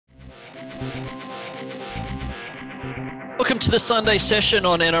Welcome to the Sunday session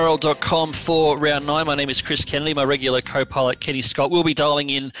on NRL.com for round 9. My name is Chris Kennedy. My regular co-pilot Kenny Scott will be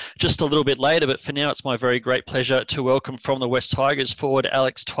dialing in just a little bit later, but for now it's my very great pleasure to welcome from the West Tigers forward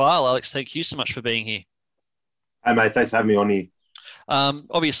Alex Twal. Alex, thank you so much for being here. Hey mate, thanks for having me on here.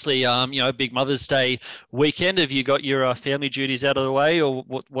 Obviously, a big Mother's Day weekend. Have you got your family duties out of the way, or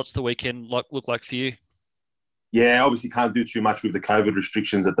what's the weekend look like for you? Yeah, obviously can't do too much with the COVID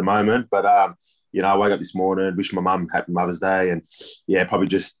restrictions at the moment, but I woke up this morning, wish my mum happy Mother's Day, and yeah, probably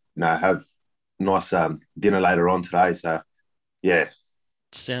just have nice dinner later on today. So yeah.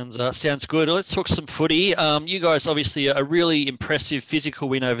 Sounds good. Let's talk some footy. You guys obviously a really impressive physical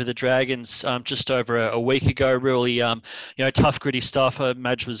win over the Dragons just over a week ago. Really, tough, gritty stuff.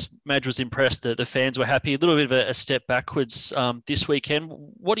 Madge was impressed. The fans were happy. A little bit of a step backwards this weekend.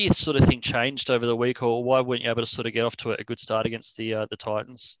 What do you sort of think changed over the week, or why weren't you able to sort of get off to a good start against the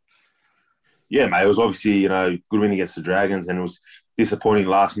Titans? Yeah, mate, it was obviously, good win against the Dragons, and it was disappointing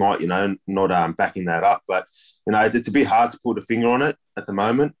last night, not backing that up. But, it's a bit hard to put a finger on it at the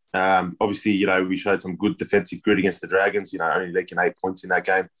moment. Obviously, we showed some good defensive grit against the Dragons, only leaking 8 points in that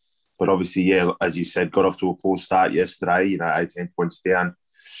game. But obviously, yeah, as you said, got off to a poor start yesterday, 18 points down.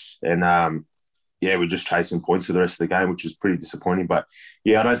 And, we're just chasing points for the rest of the game, which was pretty disappointing. But,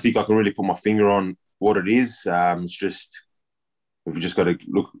 yeah, I don't think I can really put my finger on what it is. It's just, we've just got to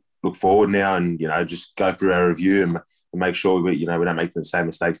look forward now and, just go through our review and make sure we don't make the same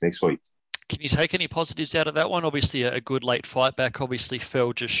mistakes next week. Can you take any positives out of that one? Obviously, a good late fight back, obviously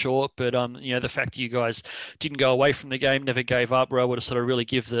fell just short, but the fact that you guys didn't go away from the game, never gave up, were able to sort of really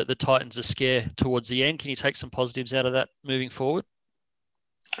give the Titans a scare towards the end. Can you take some positives out of that moving forward?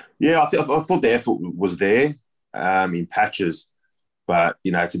 Yeah, I thought the effort was there in patches, but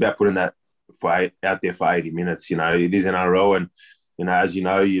it's about putting that out there for 80 minutes. It is NRL, and as you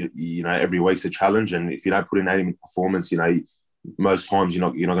know, every week's a challenge, and if you don't put in 80-minute performance, most times you're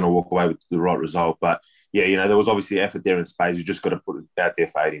not going to walk away with the right result. But yeah, there was obviously effort there in space. You just got to put it out there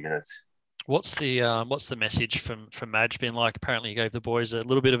for 80 minutes. What's the message from Madge been like? Apparently, he gave the boys a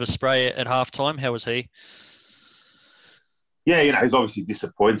little bit of a spray at halftime. How was he? Yeah, he's obviously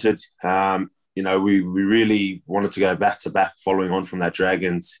disappointed. We really wanted to go back to back, following on from that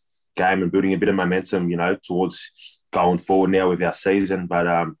Dragons game and building a bit of momentum, towards going forward now with our season. But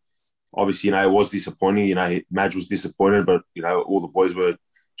obviously, it was disappointing. Madge was disappointed, but all the boys were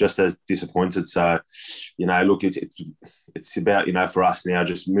just as disappointed. So, look, it's about for us now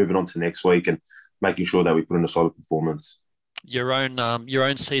just moving on to next week and making sure that we put in a solid performance. Your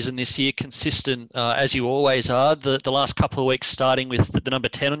own season this year, consistent as you always are. The last couple of weeks starting with the number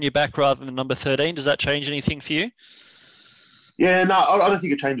 10 on your back rather than number 13. Does that change anything for you? Yeah, no, I don't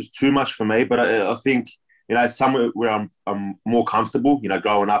think it changes too much for me, but I think, it's somewhere where I'm more comfortable,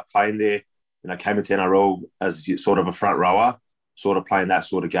 growing up, playing there, came into NRL as sort of a front rower, sort of playing that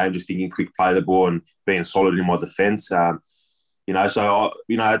sort of game, just thinking quick play the ball and being solid in my defence. So, at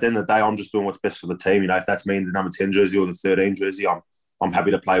the end of the day, I'm just doing what's best for the team. If that's me in the number 10 jersey or the 13 jersey, I'm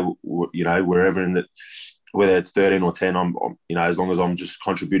happy to play, wherever whether it's 13 or 10, I'm as long as I'm just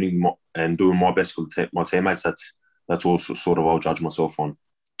contributing and doing my best for my teammates, that's all sort of I'll judge myself on.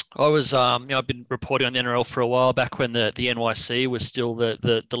 I was, I've been reporting on the NRL for a while. Back when the NYC was still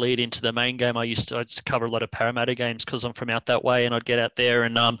the lead into the main game, I'd cover a lot of Parramatta games because I'm from out that way, and I'd get out there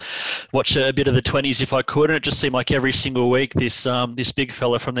and watch a bit of the 20s if I could. And it just seemed like every single week this big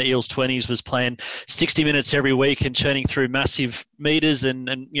fella from the Eels 20s was playing 60 minutes every week and churning through massive meters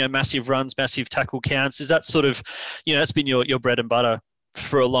and massive runs, massive tackle counts. Is that sort of, that's been your bread and butter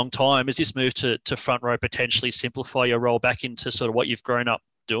for a long time? Is this move to front row potentially simplify your role back into sort of what you've grown up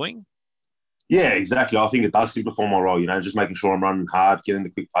doing? Yeah, exactly. I think it does simplify my role, just making sure I'm running hard, getting the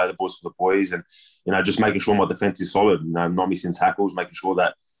quick play the balls for the boys, and, just making sure my defence is solid, not missing tackles, making sure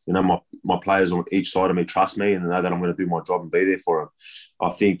that, my players on each side of me trust me and know that I'm going to do my job and be there for them. I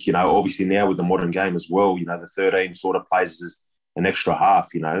think, obviously now with the modern game as well, the 13 sort of plays as an extra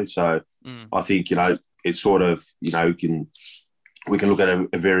half, so I think, it's sort of, we can look at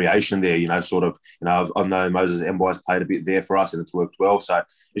a variation there, I know Moses Mby's played a bit there for us and it's worked well. So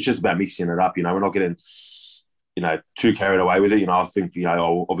it's just about mixing it up, we're not getting, too carried away with it. I think,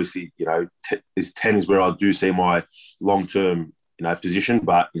 obviously, this 10 is where I do see my long-term, position.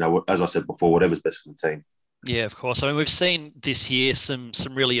 But, as I said before, whatever's best for the team. Yeah, of course. I mean, we've seen this year some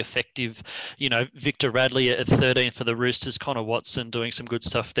really effective, Victor Radley at 13 for the Roosters, Connor Watson doing some good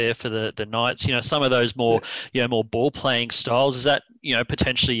stuff there for the Knights. Some of those more ball playing styles. Is that,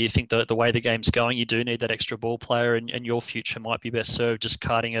 potentially you think the way the game's going, you do need that extra ball player and your future might be best served just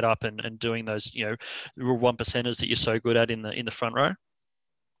carting it up and doing those, real one percenters that you're so good at in the front row?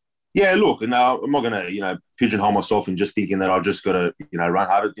 Yeah, look, I'm not going to, pigeonhole myself in just thinking that I've just got to, run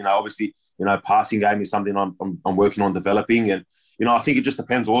harder. Obviously, passing game is something I'm working on developing. And, I think it just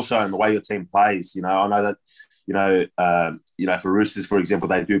depends also on the way your team plays. I know that, for Roosters, for example,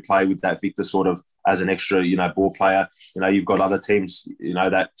 they do play with that Victor sort of as an extra, ball player. You've got other teams,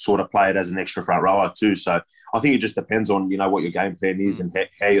 that sort of play it as an extra front rower too. So I think it just depends on, what your game plan is and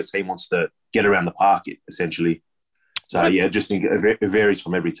how your team wants to get around the park, essentially. So, yeah, just think it varies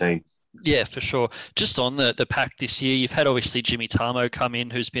from every team. Yeah, for sure. Just on the pack this year, you've had obviously Jimmy Tarmo come in,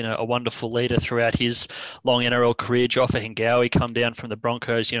 who's been a wonderful leader throughout his long NRL career. Joffa Hingawi come down from the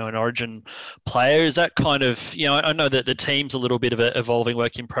Broncos, an origin player. Is that kind of, I know that the team's a little bit of an evolving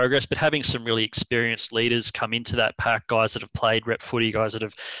work in progress, but having some really experienced leaders come into that pack, guys that have played rep footy, guys that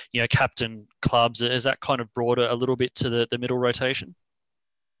have, captain clubs, has that kind of brought a little bit to the middle rotation?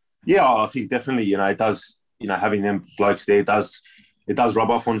 Yeah, I think definitely, it does, having them blokes there it does rub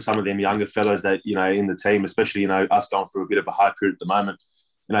off on some of them younger fellas that, in the team, especially, us going through a bit of a hard period at the moment.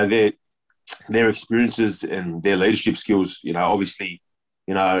 Their experiences and their leadership skills, obviously,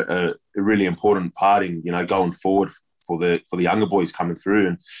 a really important part in, going forward for the younger boys coming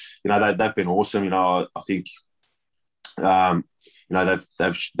through. And, they've been awesome. I think,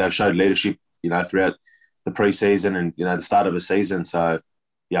 they've showed leadership, throughout the preseason and, the start of the season. So,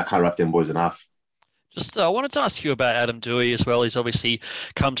 yeah, I can't wrap them boys enough. Just I wanted to ask you about Adam Doueihi as well. He's obviously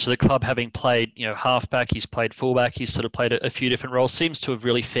come to the club having played, halfback. He's played fullback. He's sort of played a few different roles. Seems to have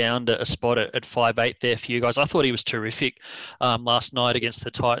really found a spot at 5'8" there for you guys. I thought he was terrific last night against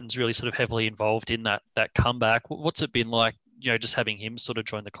the Titans, really sort of heavily involved in that comeback. What's it been like, just having him sort of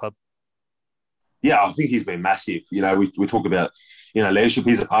join the club? Yeah, I think he's been massive. We talk about, leadership.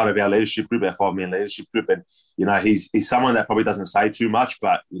 He's a part of our leadership group, our 5-man leadership group. And, he's someone that probably doesn't say too much,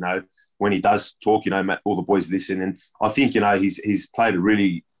 but, when he does talk, all the boys listen. And I think, he's played a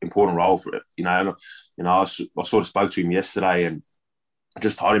really important role for it. I sort of spoke to him yesterday and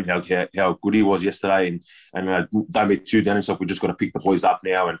just told him how good he was yesterday. And don't be too down himself. We've just got to pick the boys up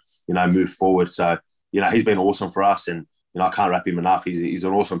now and, move forward. So, he's been awesome for us. And, I can't wrap him enough. He's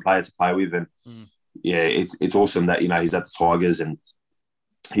an awesome player to play with. And, yeah, it's awesome that, he's at the Tigers. And,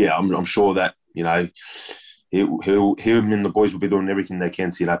 yeah, I'm sure that, him and the boys will be doing everything they can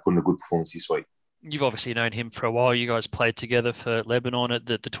to, put in a good performance this week. You've obviously known him for a while. You guys played together for Lebanon at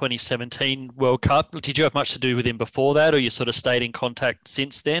the 2017 World Cup. Did you have much to do with him before that, or you sort of stayed in contact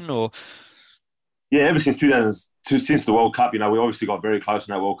since then? Or yeah, ever since 2002, since the World Cup, we obviously got very close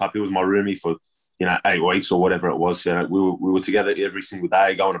in that World Cup. He was my roomie for 8 weeks or whatever it was. We were together every single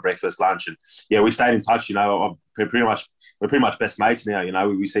day, going to breakfast, lunch, and yeah, we stayed in touch. We're pretty much best mates now.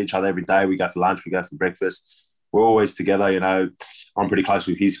 We see each other every day. We go for lunch, we go for breakfast. We're always together. I'm pretty close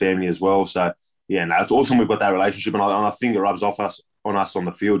with his family as well. So yeah, no, it's awesome. We've got that relationship, and I think it rubs off on us on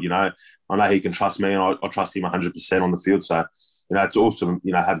the field. I know he can trust me, and I trust him 100% on the field. So it's awesome.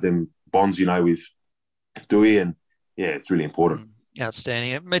 Have them bonds. With Doueihi, and yeah, it's really important.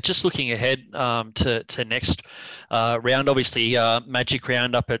 Outstanding. Just looking ahead to next round, obviously Magic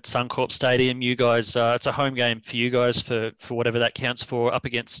round up at Suncorp Stadium. You guys, it's a home game for you guys for whatever that counts for, up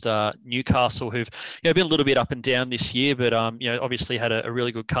against Newcastle, who've been a little bit up and down this year, but obviously had a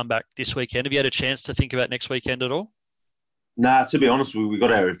really good comeback this weekend. Have you had a chance to think about next weekend at all? Nah, to be honest, we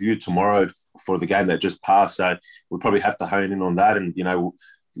got our review tomorrow for the game that just passed, so we'll probably have to hone in on that and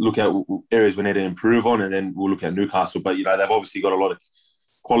look at areas we need to improve on, and then we'll look at Newcastle. But, they've obviously got a lot of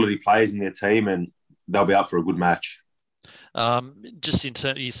quality players in their team, and they'll be out for a good match. Just in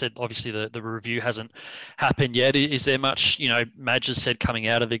terms, you said obviously the review hasn't happened yet. Is there much, Madge has said coming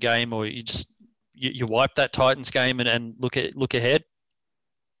out of the game, or you wipe that Titans game and look ahead?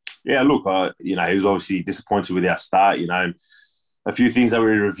 Yeah, look, he was obviously disappointed with our start, a few things that we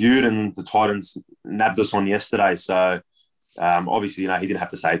reviewed, and the Titans nabbed us on yesterday. So, obviously, he didn't have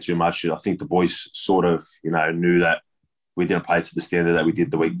to say too much. I think the boys sort of, knew that we didn't play to the standard that we did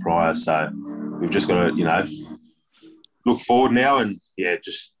the week prior. So we've just got to, look forward now and, yeah,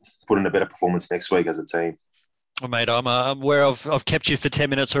 just put in a better performance next week as a team. Well, mate, I'm aware I've kept you for 10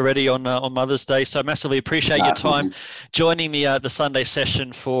 minutes already on Mother's Day, so I massively appreciate your time joining the Sunday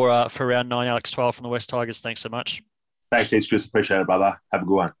session for round 9. Alex Twal from the West Tigers. Thanks so much. Thanks, Chris. Appreciate it, brother. Have a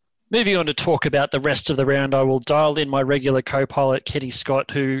good one. Moving on to talk about the rest of the round, I will dial in my regular co-pilot, Kenny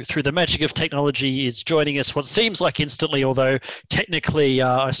Scott, who, through the magic of technology, is joining us what seems like instantly, although technically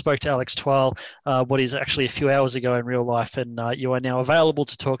I spoke to Alex Twal, what is actually a few hours ago in real life, and you are now available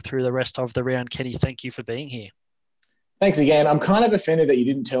to talk through the rest of the round. Kenny, thank you for being here. Thanks again. I'm kind of offended that you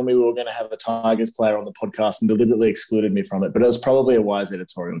didn't tell me we were going to have a Tigers player on the podcast and deliberately excluded me from it, but it was probably a wise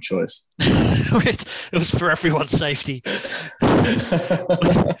editorial choice. It was for everyone's safety.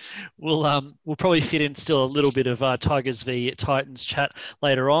 We'll probably fit in still a little bit of Tigers v Titans chat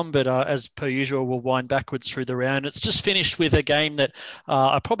later on, but as per usual, we'll wind backwards through the round. It's just finished with a game that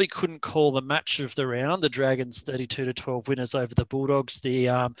I probably couldn't call the match of the round. The Dragons 32-12 winners over the Bulldogs.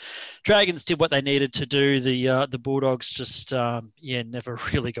 The Dragons did what they needed to do. The Bulldogs just never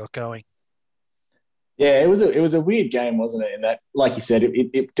really got going. Yeah, it was a weird game, wasn't it? In that, like you said,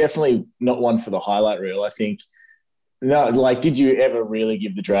 it definitely not one for the highlight reel. I think. No, like, did you ever really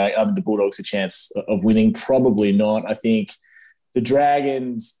give the Bulldogs a chance of winning? Probably not. I think the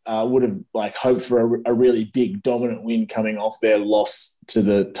Dragons would have hoped for a really big dominant win coming off their loss to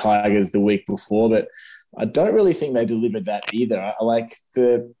the Tigers the week before, but I don't really think they delivered that either. I like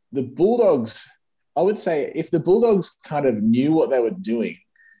the Bulldogs. I would say if the Bulldogs kind of knew what they were doing,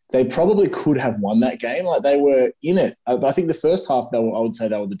 they probably could have won that game. Like, they were in it. I think the first half, I would say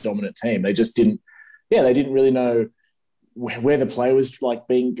they were the dominant team. They just didn't. Yeah, they didn't really know where the play was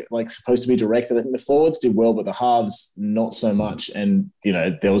being supposed to be directed. I think the forwards did well, but the halves not so much. And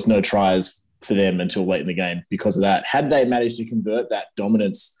there was no tries for them until late in the game because of that. Had they managed to convert that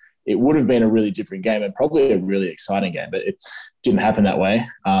dominance, it would have been a really different game and probably a really exciting game. But it didn't happen that way.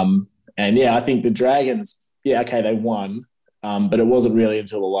 I think the Dragons, they won, but it wasn't really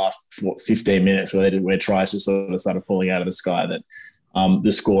until the last 15 minutes where tries just sort of started falling out of the sky that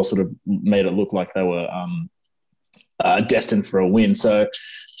the score sort of made it look like they were destined for a win. So,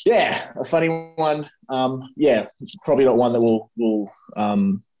 a funny one. Probably not one that we'll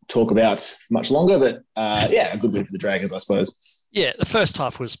talk about much longer, but a good win for the Dragons, I suppose. Yeah, the first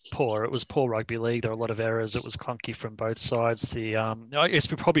half was poor. It was poor rugby league. There were a lot of errors. It was clunky from both sides. I guess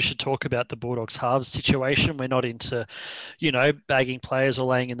we probably should talk about the Bulldogs halves situation. We're not into, bagging players or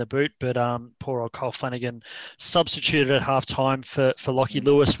laying in the boot, but poor old Cole Flanagan substituted at halftime for Lockie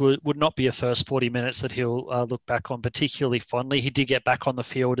Lewis would not be a first 40 minutes that he'll look back on particularly fondly. He did get back on the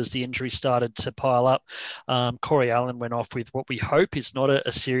field as the injury started to pile up. Corey Allen went off with what we hope is not a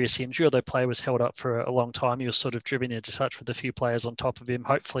serious injury, although play was held up for a long time. He was sort of driven into touch with a few players on top of him.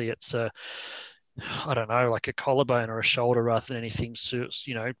 Hopefully it's like a collarbone or a shoulder rather than anything to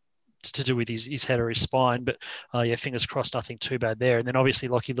do with his head or his spine, but fingers crossed, nothing too bad there. And then obviously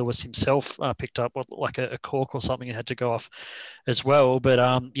Lockie Lewis himself picked up a cork or something and had to go off as well.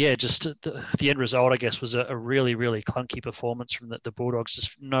 But just the end result, I guess, was a really, really clunky performance from the Bulldogs.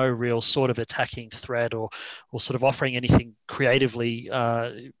 Just no real sort of attacking threat or sort of offering anything creatively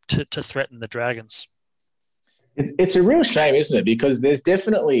to threaten the Dragons. It's a real shame, isn't it? Because there's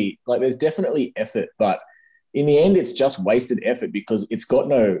definitely effort, but in the end, it's just wasted effort because it's got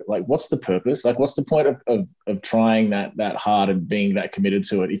no, what's the purpose? What's the point of trying that hard and being that committed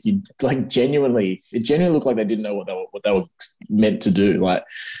to it? If you genuinely looked like they didn't know what they were meant to do.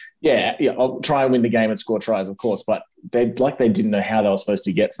 I'll try and win the game and score tries, of course, but they didn't know how they were supposed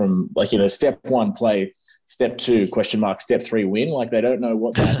to get from step one play, step two, step three win. They don't know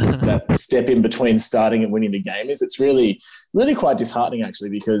what that step in between starting and winning the game is. It's really, really quite disheartening actually,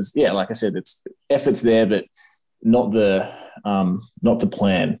 because like I said, it's effort's there, but not the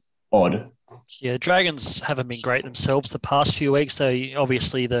plan. Odd. Yeah, the Dragons haven't been great themselves the past few weeks. They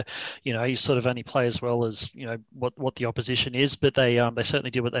obviously you sort of only play as well as what the opposition is, but they certainly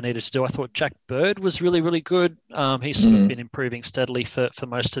did what they needed to do. I thought Jack Bird was really, really good. He's sort of been improving steadily for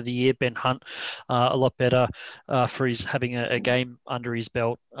most of the year. Ben Hunt a lot better for his having a game under his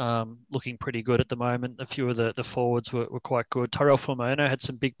belt, looking pretty good at the moment. A few of the forwards were quite good. Tyrell Formono had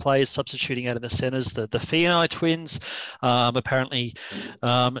some big plays substituting out of the centres. The Fianai twins, apparently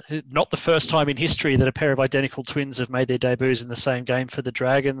not the first time in history that a pair of identical twins have made their debuts in the same game for the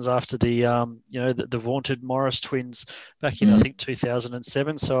Dragons after the vaunted Morris twins back in I think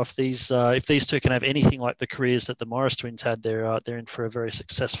 2007. So if these two can have anything like the careers that the Morris twins had, they're in for a very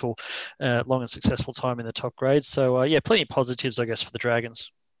successful, long and successful time in the top grade. So plenty of positives, I guess, for the Dragons.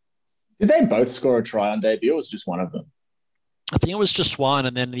 Did they both score a try on debut, or was just one of them? I think it was just one,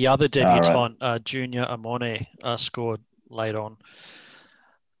 and then the other debutant, Junior Amone, scored late on.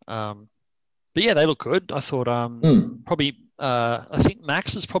 But yeah, they look good. I thought probably I think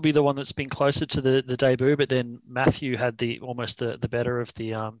Max is probably the one that's been closer to the debut, but then Matthew had almost the better of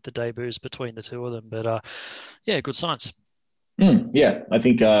the debuts between the two of them. But good signs. Yeah, I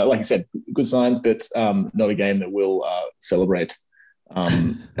think like I said, good signs, but not a game that we'll celebrate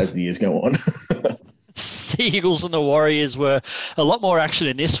as the years go on. Sea Eagles and the Warriors were a lot more action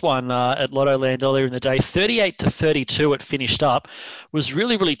in this one at Lotto Land earlier in the day. 38-32 it finished up. Was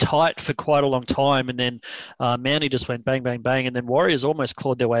really, really tight for quite a long time. And then Manly just went bang, bang, bang. And then Warriors almost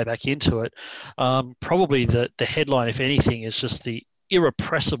clawed their way back into it. Probably the headline, if anything, is just the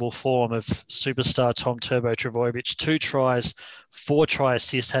irrepressible form of superstar Tom Turbo Trbojevic. 2 tries, 4 try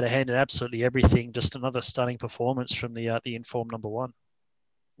assists, had a hand in absolutely everything. Just another stunning performance from the informed number 1.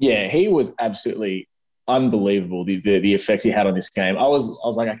 Yeah, he was absolutely unbelievable, the effect he had on this game. I was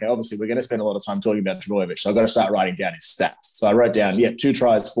like, okay, obviously we're going to spend a lot of time talking about Trbojevic, so I've got to start writing down his stats. So I wrote down, 2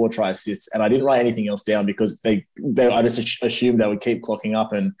 tries, 4 try assists, and I didn't write anything else down because I just assumed they would keep clocking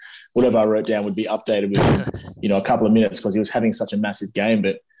up and whatever I wrote down would be updated within, a couple of minutes because he was having such a massive game.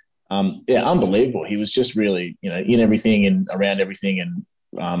 But unbelievable. He was just really, in everything and around everything.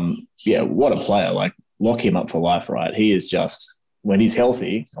 And what a player. Like, lock him up for life, right? He is just, when he's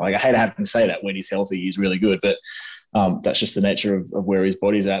healthy, like I hate having to say that, when he's healthy, he's really good. But that's just the nature of where his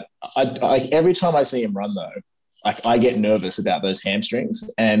body's at. I every time I see him run, though, I get nervous about those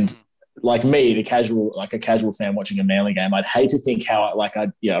hamstrings. And like me, a casual fan watching a Manly game, I'd hate to think how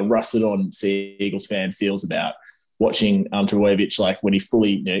rusted on Sea Eagles fan feels about watching Trbojevic, like when he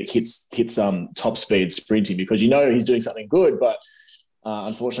fully hits top speed sprinting, because he's doing something good, but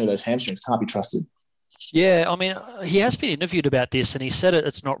unfortunately those hamstrings can't be trusted. Yeah, I mean, he has been interviewed about this, and he said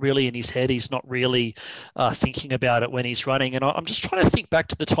it's not really in his head. He's not really thinking about it when he's running. And I'm just trying to think back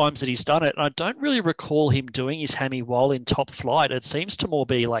to the times that he's done it, and I don't really recall him doing his hammy while in top flight. It seems to more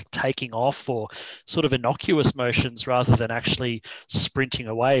be like taking off or sort of innocuous motions rather than actually sprinting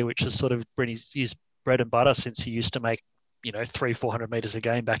away, which is sort of been his bread and butter since he used to make 300-400 meters a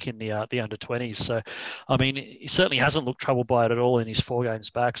game back in the under 20s. So, I mean, he certainly hasn't looked troubled by it at all in his 4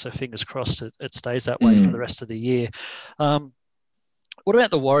 games back. So fingers crossed it stays that way for the rest of the year. What about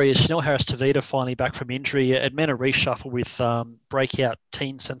the Warriors? Chanel Harris-Tavita finally back from injury. It meant a reshuffle with breakout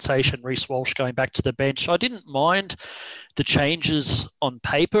teen sensation Reece Walsh going back to the bench. I didn't mind the changes on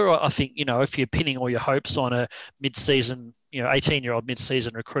paper. I think, if you're pinning all your hopes on a mid-season 18-year-old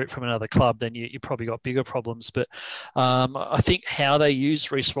mid-season recruit from another club, then you probably got bigger problems. But I think how they use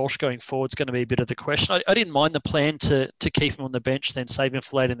Reece Walsh going forward is going to be a bit of the question. I didn't mind the plan to keep him on the bench, then save him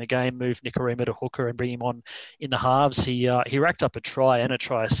for late in the game, move Nikorima to hooker and bring him on in the halves. He racked up a try and a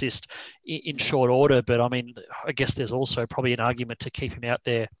try assist in short order. But, I mean, I guess there's also probably an argument to keep him out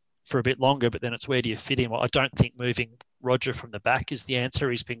there for a bit longer, but then it's where do you fit him? I don't think moving Roger from the back is the answer.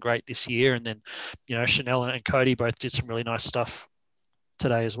 He's been great this year. And then, Chanel and Cody both did some really nice stuff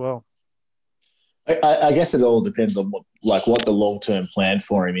today as well. I guess it all depends on what the long-term plan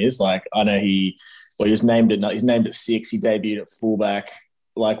for him is. Like, I know he was named at 6. He debuted at fullback.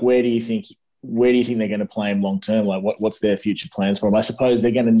 Like, where do you think they're going to play him long-term? Like, what's their future plans for him? I suppose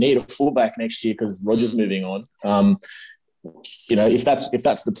they're going to need a fullback next year because Roger's moving on. If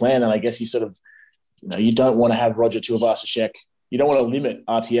that's the plan, then I guess you sort of, you don't want to have Roger Tuivasa-Sheck. You don't want to limit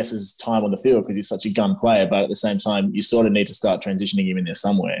RTS's time on the field because he's such a gun player, but at the same time, you sort of need to start transitioning him in there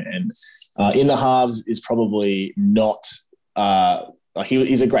somewhere. And in the halves is probably not.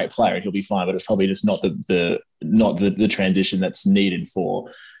 He's a great player and he'll be fine, but it's probably just not the transition that's needed for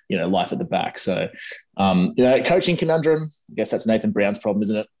life at the back. So coaching conundrum. I guess that's Nathan Brown's problem,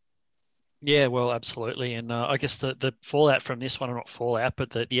 isn't it? Yeah, well, absolutely. And I guess the fallout from this one, or not fallout,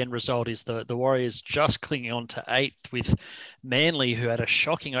 but the end result is the Warriors just clinging on to 8th with Manly, who had a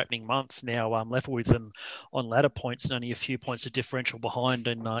shocking opening month, now level with them on ladder points and only a few points of differential behind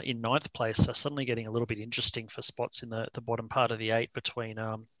in 9th place. So suddenly getting a little bit interesting for spots in the bottom part of the 8 between,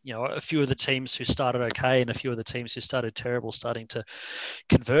 a few of the teams who started okay and a few of the teams who started terrible starting to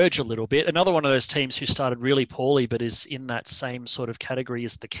converge a little bit. Another one of those teams who started really poorly but is in that same sort of category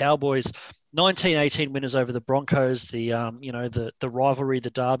is the Cowboys. 19-18 winners over the Broncos, the rivalry, the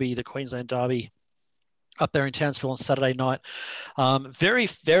derby, the Queensland derby up there in Townsville on Saturday night. Very,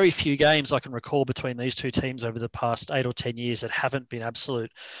 very few games I can recall between these two teams over the past 8 or 10 years that haven't been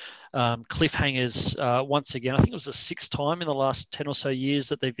absolute cliffhangers. Once again, I think it was the 6th time in the last 10 or so years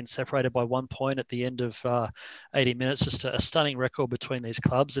that they've been separated by 1 point at the end of 80 minutes. Just a stunning record between these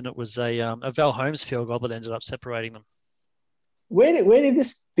clubs, and it was a Val Holmes field goal that ended up separating them. Where did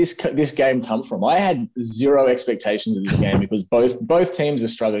this game come from? I had zero expectations of this game because both teams are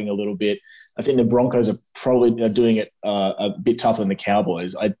struggling a little bit. I think the Broncos are probably doing it a bit tougher than the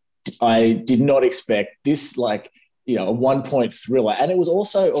Cowboys. I did not expect this, a 1-point thriller, and it was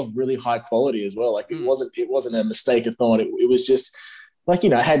also of really high quality as well. Like it wasn't a mistake-a-thon. It was just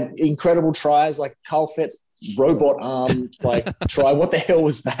had incredible tries, like Carl Fett's robot arm try. What the hell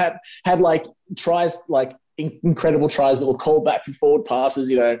was that? Had tries incredible tries that were called back for forward passes,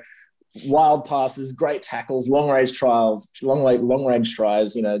 wild passes, great tackles, long range tries,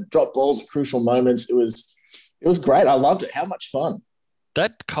 drop balls at crucial moments. It was great. I loved it. How much fun.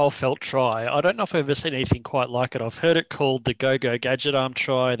 That Cole Felt try, I don't know if I've ever seen anything quite like it. I've heard it called the Go-Go Gadget Arm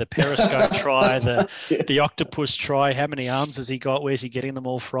try, the Periscope try, the Octopus try. How many arms has he got? Where's he getting them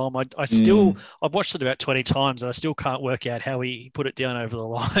all from? I've watched it about 20 times and I still can't work out how he put it down over the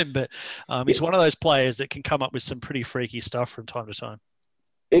line. But he's one of those players that can come up with some pretty freaky stuff from time to time.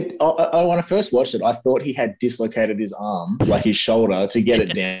 When I first watched it, I thought he had dislocated his arm, like his shoulder, to get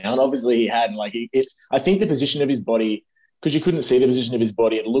it down. Obviously, he hadn't. I think the position of his body, because you couldn't see the position of his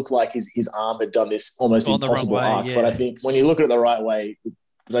body, it looked like his arm had done this almost impossible arc. Yeah. But I think when you look at it the right way,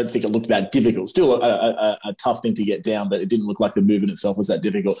 I don't think it looked that difficult. Still a tough thing to get down, but it didn't look like the movement itself was that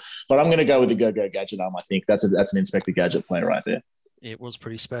difficult. But I'm going to go with the Go-Go Gadget Arm. I think that's an Inspector Gadget play right there. It was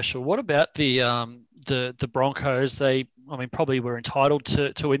pretty special. What about the Broncos? They, probably were entitled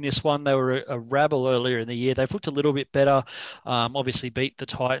to win this one. They were a rabble earlier in the year. They've looked a little bit better. Obviously beat the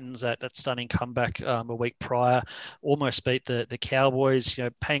Titans that stunning comeback a week prior. Almost beat the Cowboys.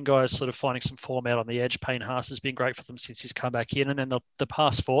 Payne sort of finding some form out on the edge. Payne Haas has been great for them since he's come back in. And then the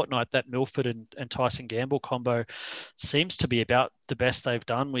past fortnight, that Milford and Tyson Gamble combo seems to be about the best they've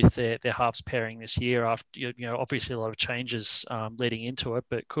done with their halves pairing this year. After obviously a lot of changes leading into it,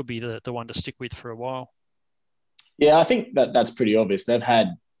 but could be the one to stick with for a while. Yeah, I think that's pretty obvious. They've had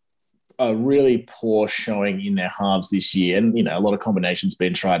a really poor showing in their halves this year, and a lot of combinations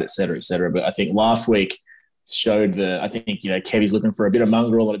been tried, et cetera, et cetera. But I think last week showed Kevy's looking for a bit of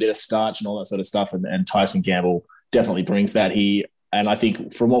mongrel and a bit of starch and all that sort of stuff, and Tyson Gamble definitely brings that. And I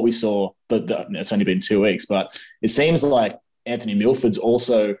think from what we saw, but it's only been 2 weeks, but it seems like Anthony Milford's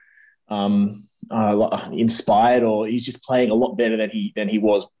also inspired, or he's just playing a lot better than he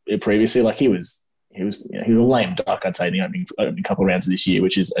was previously. Like he was a lame duck, I'd say, in the opening couple of rounds of this year,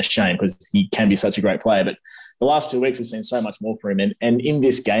 which is a shame because he can be such a great player. But the last 2 weeks we've seen so much more from him, and in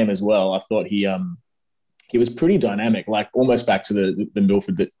this game as well, I thought he was pretty dynamic, like almost back to the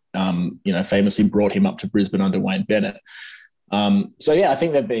Milford that famously brought him up to Brisbane under Wayne Bennett. So yeah, I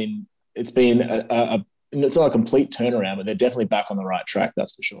think it's been it's not a complete turnaround, but they're definitely back on the right track,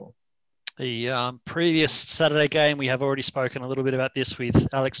 that's for sure. The previous Saturday game, we have already spoken a little bit about this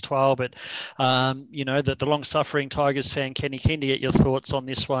with Alex Twal, but, the long-suffering Tigers fan, Kenny, keen to get your thoughts on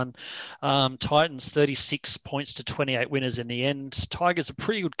this one. Titans, 36 points to 28 winners in the end. Tigers, a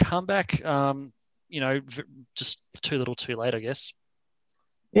pretty good comeback, just too little too late, I guess.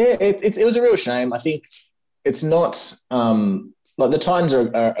 Yeah, it was a real shame. I think it's not the Titans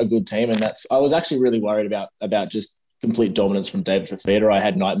are a good team, and I was actually really worried about just complete dominance from David Fifita. I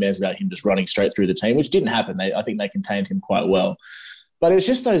had nightmares about him just running straight through the team, which didn't happen. I think they contained him quite well. But it was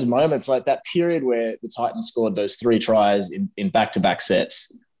just those moments, like that period where the Titans scored those 3 tries in back-to-back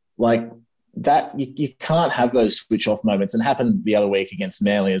sets. Like that, you can't have those switch-off moments, and happened the other week against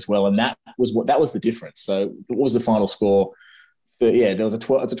Manly as well. And that was the difference. So what was the final score? There was it's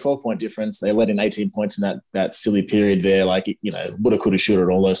a 12-point difference. They let in 18 points in that silly period there. Like, woulda, coulda,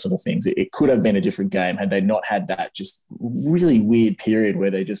 shoulda, all those sort of things. It could have been a different game had they not had that just really weird period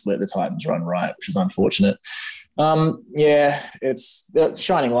where they just let the Titans run riot, which is unfortunate. It's the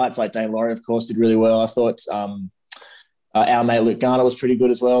shining lights like Dane Laurie, of course, did really well. I thought our mate Luke Garner was pretty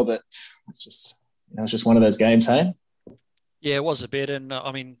good as well, but it's just one of those games, hey? Yeah, it was a bit. And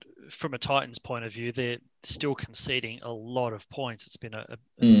from a Titans point of view, they're still conceding a lot of points. It's been a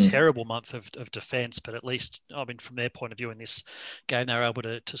terrible month of defence, but at least, from their point of view in this game, they were able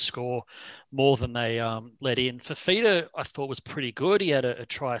to score more than they let in. Fifita, I thought, was pretty good. He had a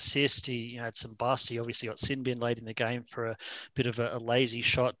try assist. He had some bust. He obviously got sin bin late in the game for a bit of a lazy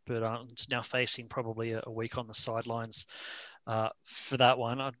shot, but it's now facing probably a week on the sidelines for that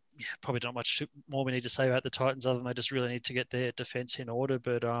one. Probably not much more we need to say about the Titans other than they just really need to get their defence in order,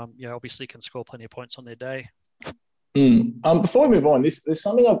 but obviously can score plenty of points on their day. Before we move on, there's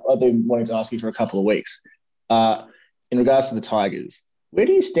something I've been wanting to ask you for a couple of weeks in regards to the Tigers. Where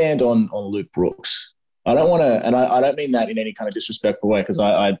do you stand on Luke Brooks? I don't want to, and I don't mean that in any kind of disrespectful way, because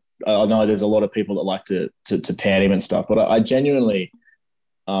I know there's a lot of people that like to pan him and stuff, but I genuinely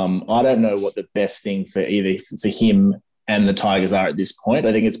I don't know what the best thing for him and the Tigers are at this point.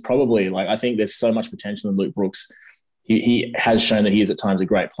 I think it's probably I think there's so much potential in Luke Brooks. He has shown that he is at times a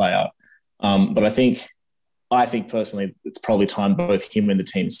great player. But I think personally it's probably time both him and the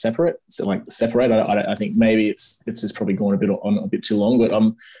team separate. I think maybe it's just probably gone a bit too long, but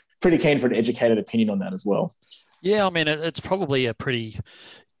I'm pretty keen for an educated opinion on that as well. Yeah, it's probably a pretty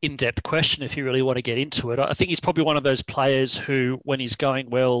in-depth question if you really want to get into it. I think he's probably one of those players who, when he's going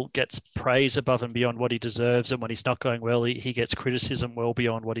well, gets praise above and beyond what he deserves, and when he's not going well, he gets criticism well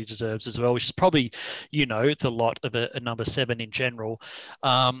beyond what he deserves as well, which is probably, the lot of a number 7 in general.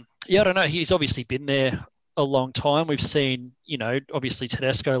 I don't know. He's obviously been there a long time. We've seen, obviously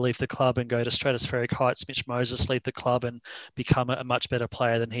Tedesco leave the club and go to stratospheric heights. Mitch Moses leave the club and become a much better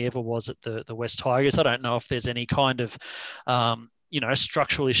player than he ever was at the West Tigers. I don't know if there's any kind of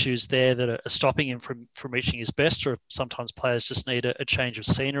structural issues there that are stopping him from reaching his best, or if sometimes players just need a change of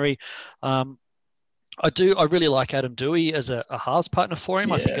scenery. I really like Adam Doueihi as a halves partner for him.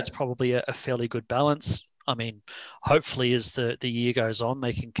 Yeah. I think it's probably a fairly good balance. I mean, hopefully as the year goes on,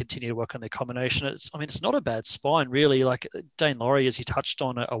 they can continue to work on their combination. It's not a bad spine, really. Like Dane Laurie, as he touched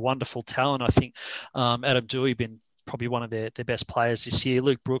on, a wonderful talent. I think Adam Doueihi been probably one of their best players this year.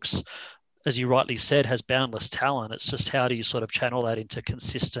 Luke Brooks, as you rightly said, has boundless talent. It's just how do you sort of channel that into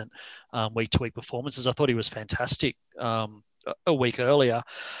consistent week-to-week performances. I thought he was fantastic a week earlier.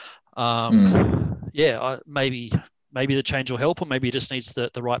 Maybe the change will help, or maybe he just needs the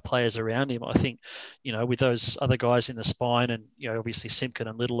right players around him. I think, with those other guys in the spine, and, obviously Simpkin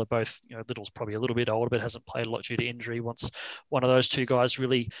and Little are both, Little's probably a little bit older, but hasn't played a lot due to injury. Once one of those two guys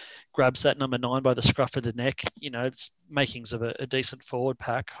really grabs that number 9 by the scruff of the neck, it's makings of a decent forward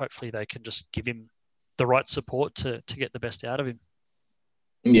pack. Hopefully they can just give him the right support to get the best out of him.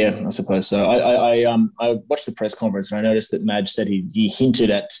 Yeah, I suppose so. I watched the press conference and I noticed that Madge said he hinted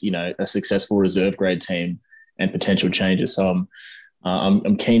at, a successful reserve grade team and potential changes. So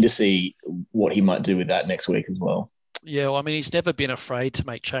I'm keen to see what he might do with that next week as well. Yeah, well, he's never been afraid to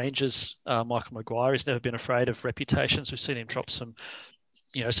make changes. Michael Maguire has never been afraid of reputations. We've seen him drop some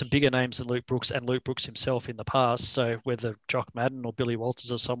bigger names than Luke Brooks and Luke Brooks himself in the past. So whether Jock Madden or Billy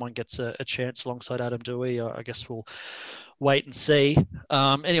Walters or someone gets a chance alongside Adam Doueihi, I guess we'll wait and see.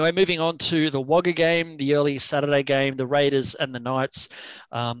 Anyway, moving on to the Wagga game, the early Saturday game, the Raiders and the Knights.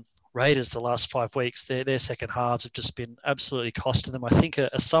 Raiders, the last 5 weeks, their second halves have just been absolutely costing them. I think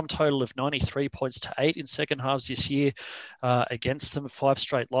a sum total of 93 points to 8 in second halves this year against them, 5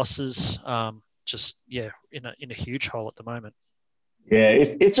 straight losses. In a huge hole at the moment. Yeah,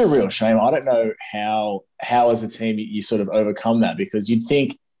 it's a real shame. I don't know how as a team you sort of overcome that, because you'd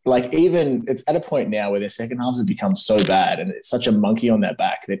think, like, even it's at a point now where their second halves have become so bad and it's such a monkey on their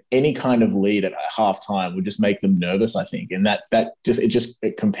back that any kind of lead at halftime would just make them nervous, I think. And that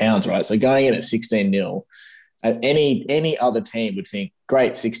it compounds, right? So going in at 16-0, any other team would think,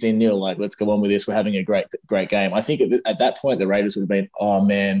 great, 16-0, like, let's go on with this. We're having a great game. I think at that point, the Raiders would have been, oh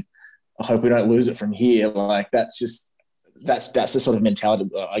man, I hope we don't lose it from here. Like, that's the sort of mentality,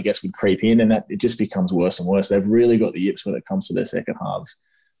 I guess, would creep in, and that it just becomes worse and worse. They've really got the yips when it comes to their second halves.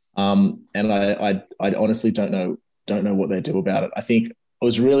 And I honestly don't know what they do about it. I think it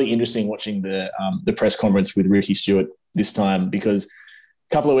was really interesting watching the press conference with Ricky Stewart this time, because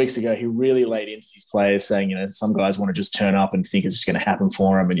a couple of weeks ago he really laid into these players, saying, some guys want to just turn up and think it's just going to happen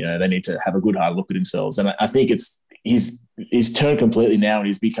for them, and they need to have a good hard look at themselves. And I think he's turned completely now, and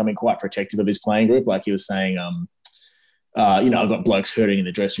he's becoming quite protective of his playing group. Like he was saying, I've got blokes hurting in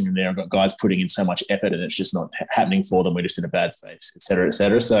the dressing room there. I've got guys putting in so much effort and it's just not happening for them. We're just in a bad space, et cetera, et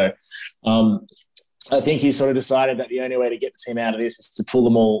cetera. So I think he's sort of decided that the only way to get the team out of this is to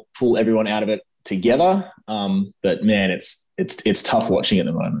pull everyone out of it together. But man, it's tough watching at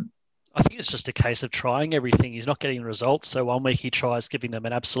the moment. I think it's just a case of trying everything. He's not getting results. So one week he tries giving them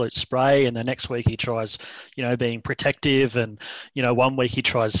an absolute spray, and the next week he tries, being protective, and, one week he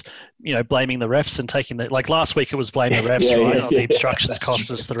tries, blaming the refs and taking like last week it was blaming the refs, right? The obstructions cost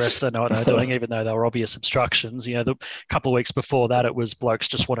us. The refs don't know what they're doing, even though they were obvious obstructions. The couple of weeks before that, it was blokes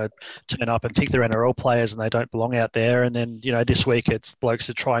just want to turn up and think they're NRL players and they don't belong out there. And then, this week it's blokes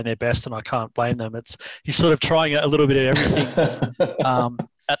are trying their best, and I can't blame them. He's sort of trying a little bit of everything.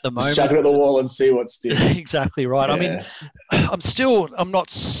 At the moment, just chuck it at the wall and see what sticks. Exactly right. Yeah. I'm not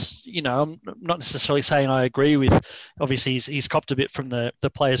necessarily saying I agree with. Obviously, he's copped a bit from the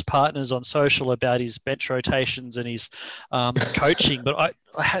players' partners on social about his bench rotations and his coaching. But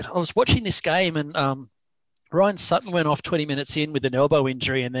I was watching this game, and Ryan Sutton went off 20 minutes in with an elbow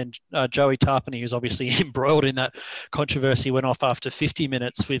injury, and then Joey Tarpany, who's obviously embroiled in that controversy, went off after 50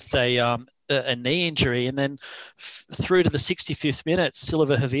 minutes with a knee injury. And then through to the 65th minute,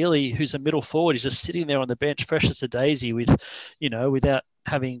 Silva Havili, who's a middle forward, is just sitting there on the bench, fresh as a daisy, with, without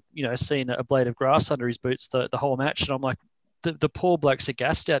having, seen a blade of grass under his boots the whole match. And I'm like, the poor blokes are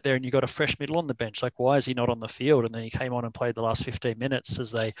gassed out there, and you've got a fresh middle on the bench. Like, why is he not on the field? And then he came on and played the last 15 minutes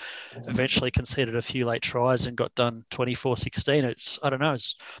as they eventually conceded a few late tries and got done 24-16. I don't know.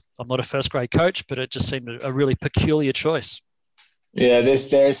 I'm not a first grade coach, but it just seemed a really peculiar choice. Yeah,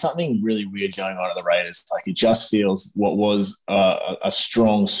 there is something really weird going on at the Raiders. Like it just feels what was a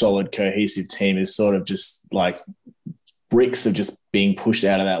strong, solid, cohesive team is sort of just like bricks of just being pushed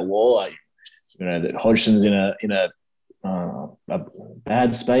out of that wall. Like, that Hodgson's in a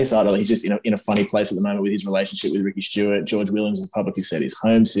bad space. I don't know. He's just in a funny place at the moment with his relationship with Ricky Stewart. George Williams has publicly said he's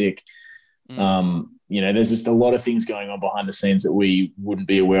homesick. There's just a lot of things going on behind the scenes that we wouldn't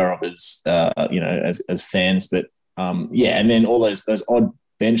be aware of as fans. But and then all those odd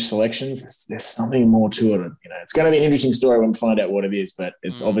bench selections. There's something more to it. It's going to be an interesting story when we find out what it is. But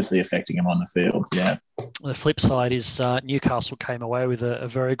it's obviously affecting him on the field. Yeah. The flip side is Newcastle came away with a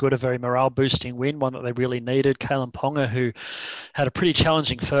very good, a very morale-boosting win, one that they really needed. Kalen Ponga, who had a pretty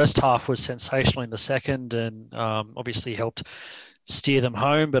challenging first half, was sensational in the second and obviously helped steer them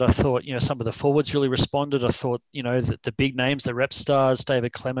home. But I thought, some of the forwards really responded. I thought, the big names, the rep stars,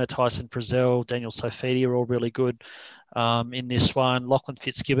 David Clemmer, Tyson Frizzell, Daniel Sofidi are all really good in this one. Lachlan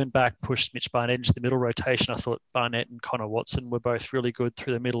Fitzgibbon back pushed Mitch Barnett into the middle rotation. I thought Barnett and Connor Watson were both really good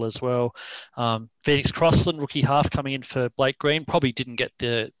through the middle as well. Phoenix Crossland, rookie half, coming in for Blake Green, probably didn't get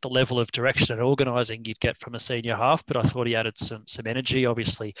the level of direction and organising you'd get from a senior half, but I thought he added some energy.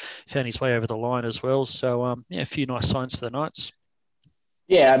 Obviously found his way over the line as well. So a few nice signs for the Knights.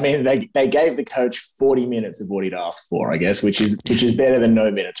 Yeah, I mean, they gave the coach 40 minutes of what he'd asked for, I guess, which is better than no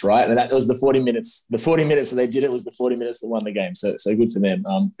minutes, right? And that was the 40 minutes. The 40 minutes that they did it was the 40 minutes that won the game. So good for them.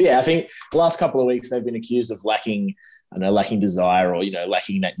 I think the last couple of weeks they've been accused of lacking desire or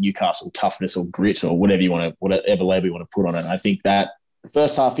lacking that Newcastle toughness or grit or whatever label you want to put on it. And I think that the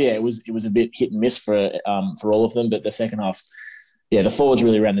first half, it was a bit hit and miss for all of them, but the second half, the forwards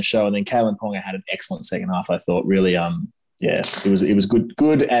really ran the show, and then Kalen Ponga had an excellent second half. I thought really. It was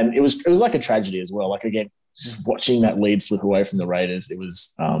good, and it was like a tragedy as well. Like again, just watching that lead slip away from the Raiders, it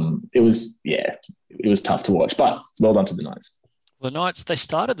was tough to watch. But well done to the Knights. The Knights, they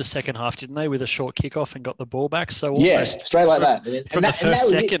started the second half, didn't they, with a short kickoff and got the ball back? So straight like that. From the first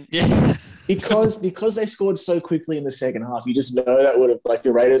second, yeah. Because they scored so quickly in the second half, you just know that would have, like,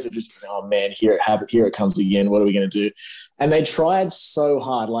 the Raiders are just, oh man, here it comes again. What are we going to do? And they tried so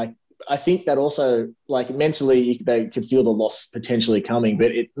hard, like. I think that also, like, mentally they could feel the loss potentially coming,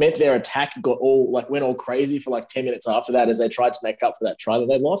 but it meant their attack went all crazy for like 10 minutes after that as they tried to make up for that try that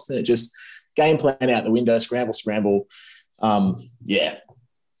they lost, and it just game plan out the window, scramble.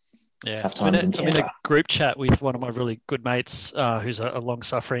 Tough times in Canberra. I'm in a group chat with one of my really good mates who's a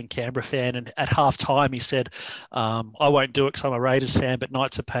long-suffering Canberra fan, and at half-time he said, I won't do it because I'm a Raiders fan, but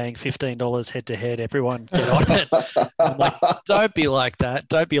Knights are paying $15 head-to-head. Everyone get on it. I'm like, don't be like that.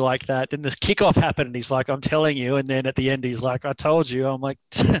 Don't be like that. Then the kickoff happened, and he's like, I'm telling you. And then at the end, he's like, I told you. I'm like,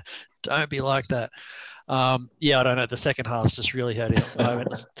 don't be like that. I don't know. The second half's just really hurting at the moment.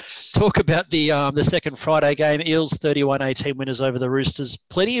 Let's talk about the second Friday game. Eels 31-18 winners over the Roosters.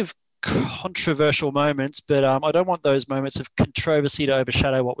 Plenty of controversial moments, but I don't want those moments of controversy to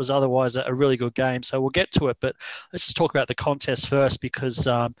overshadow what was otherwise a really good game. So we'll get to it, but let's just talk about the contest first because,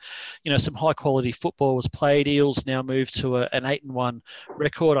 some high quality football was played. Eels now moved to an 8-1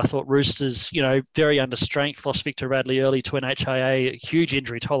 record. I thought Roosters, very under strength, lost Victor Radley early to an HIA, huge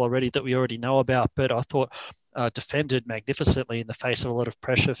injury toll already that we already know about, but I thought defended magnificently in the face of a lot of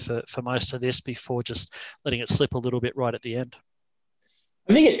pressure for most of this before just letting it slip a little bit right at the end.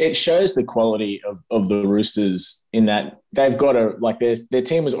 I think it shows the quality of the Roosters in that they've got their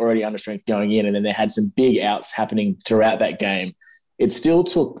team was already under strength going in, and then they had some big outs happening throughout that game. It still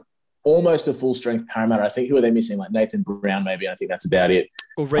took almost a full strength Parramatta. I think, who are they missing? Like Nathan Brown, maybe. I think that's about it.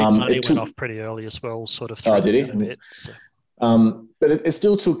 Well, Reid Money went off pretty early as well, sort of. Oh, did he? A bit, so. But it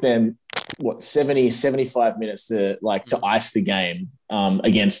still took them 75 minutes to ice the game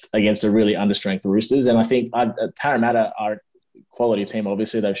against a really understrength Roosters. And I think Parramatta are quality team.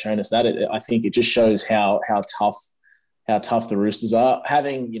 Obviously, they've shown us that. I think it just shows how tough the Roosters are.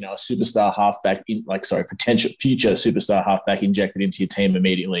 Having a superstar halfback potential future superstar halfback injected into your team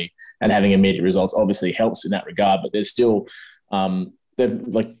immediately and having immediate results obviously helps in that regard. But there's still they've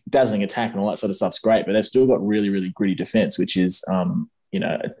dazzling attack and all that sort of stuff's great, but they've still got really, really gritty defense, which is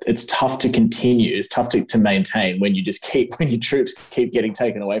it's tough to continue. It's tough to maintain when your troops keep getting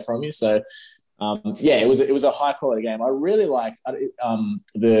taken away from you. So. It was a high quality game. I really liked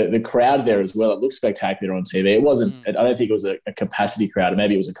the crowd there as well. It looked spectacular on TV. It wasn't. I don't think it was a capacity crowd.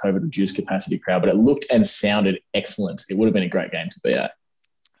 Maybe it was a COVID reduced capacity crowd, but it looked and sounded excellent. It would have been a great game to be at.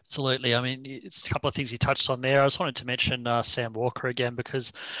 Absolutely. I mean, it's a couple of things you touched on there. I just wanted to mention Sam Walker again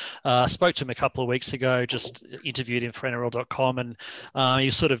because I spoke to him a couple of weeks ago, just interviewed him for NRL.com, and I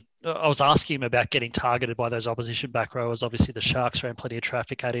was asking him about getting targeted by those opposition back rowers. Obviously, the Sharks ran plenty of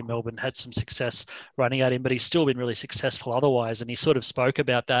traffic at him. Melbourne had some success running at him, but he's still been really successful otherwise. And he sort of spoke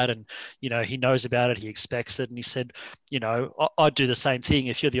about that, and, he knows about it. He expects it. And he said, I'd do the same thing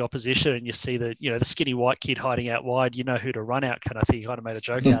if you're the opposition and you see the skinny white kid hiding out wide, you know who to run out kind of thing. He kind of made a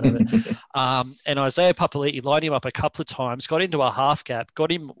joke out of it. And Isaiah Papali'i lined him up a couple of times, got into a half gap,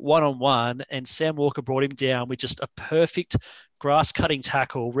 got him one-on-one, and Sam Walker brought him down with just a perfect grass-cutting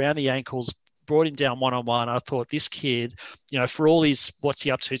tackle round the ankles, brought him down one-on-one. I thought this kid, for all his, what's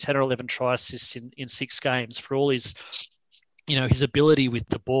he up to, 10 or 11 try assists in 6 games, for all his, his ability with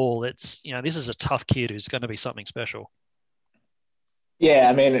the ball, it's, this is a tough kid who's going to be something special. Yeah,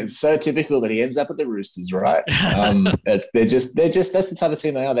 I mean, it's so typical that he ends up at the Roosters, right? They're just that's the type of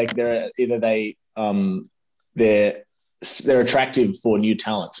team they are. They're attractive for new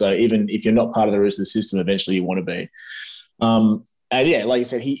talent. So even if you're not part of the Roosters system, eventually you want to be. And yeah, like you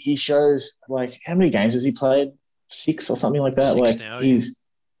said, he shows, like, how many games has he played? 6 or something like that. 6 like now, his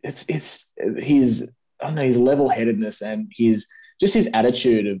I don't know, his level-headedness and his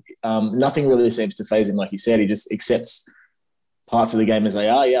attitude of nothing really seems to faze him. Like you said, he just accepts parts of the game as they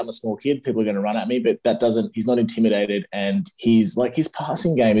are. Yeah, I'm a small kid. People are going to run at me, but he's not intimidated. And his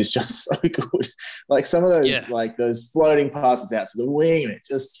passing game is just so good. Like some of those, like those floating passes out to the wing, and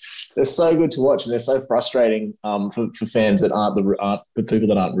they're so good to watch, and they're so frustrating for fans that aren't for people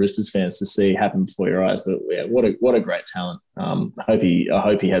that aren't Roosters fans to see happen before your eyes. But yeah, what a great talent. I hope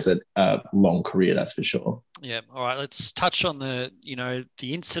he has a long career. That's for sure. Yeah. All right. Let's touch on the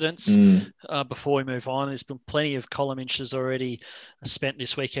incidents before we move on. There's been plenty of column inches already spent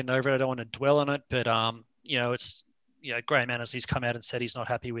this weekend over it. I don't want to dwell on it, but it's Graham Annesley's come out and said he's not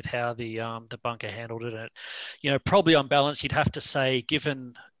happy with how the bunker handled it. And probably on balance, you'd have to say,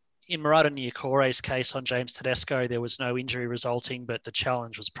 given in Murata Niukore's case on James Tedesco, there was no injury resulting, but the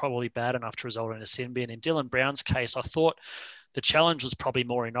challenge was probably bad enough to result in a sin bin. In Dylan Brown's case, I thought the challenge was probably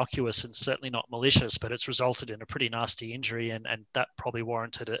more innocuous and certainly not malicious, but it's resulted in a pretty nasty injury, and that probably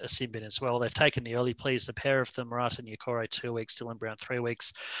warranted a sin bin as well. They've taken the early pleas, the pair of them, Murata Niukore 2 weeks, Dylan Brown 3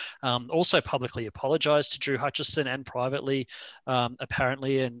 weeks. Also publicly apologised to Drew Hutchison and privately,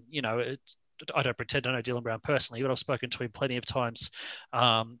 apparently, and I don't pretend to know Dylan Brown personally, but I've spoken to him plenty of times,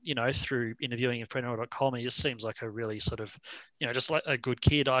 through interviewing him for NRL.com. He just seems like a really sort of, just like a good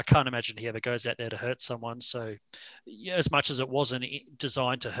kid. I can't imagine he ever goes out there to hurt someone. So as much as it wasn't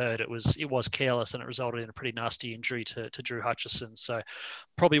designed to hurt, it was careless, and it resulted in a pretty nasty injury to Drew Hutchison. So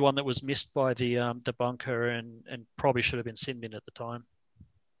probably one that was missed by the bunker and probably should have been sin bin at the time.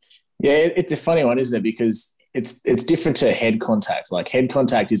 Yeah, it's a funny one, isn't it? Because it's different to head contact. Like head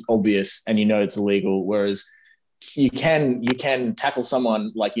contact is obvious and it's illegal, whereas you can tackle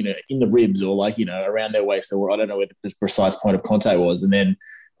someone like in the ribs or like around their waist, or I don't know where the precise point of contact was, and then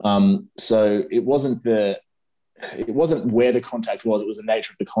so it wasn't where the contact was, it was the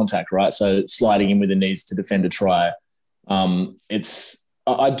nature of the contact, right? So sliding in with the knees to defend a try.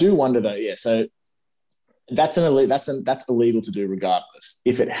 I do wonder though, yeah. So that's illegal to do regardless.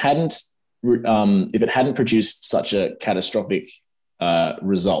 If it hadn't produced such a catastrophic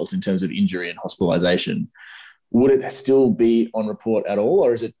result in terms of injury and hospitalization, would it still be on report at all,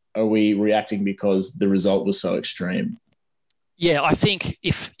 or are we reacting because the result was so extreme? Yeah, I think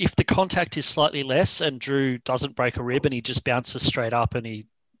if the contact is slightly less and Drew doesn't break a rib and he just bounces straight up and he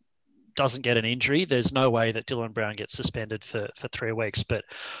doesn't get an injury, there's no way that Dylan Brown gets suspended for 3 weeks. But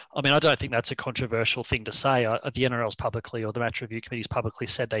I mean, I don't think that's a controversial thing to say. The NRL's publicly, or the match review committee's publicly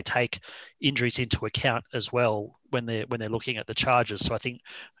said they take injuries into account as well when they're looking at the charges. So I think,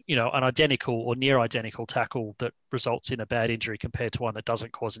 an identical or near identical tackle that results in a bad injury compared to one that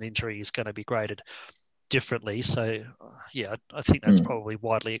doesn't cause an injury is going to be graded differently. So yeah, I think that's probably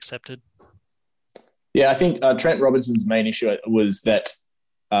widely accepted. Yeah, I think Trent Robinson's main issue was that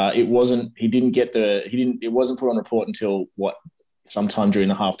it wasn't put on report until sometime during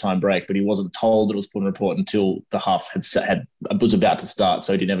the halftime break, but he wasn't told that it was put on report until the half was about to start,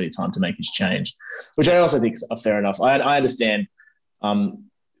 so he didn't have any time to make his change, which I also think is fair enough. I understand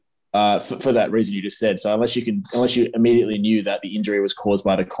for that reason you just said. So unless you immediately knew that the injury was caused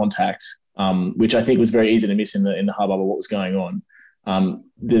by the contact, which I think was very easy to miss in the hubbub of what was going on.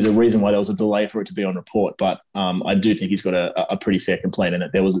 There's a reason why there was a delay for it to be on report, but I do think he's got a pretty fair complaint in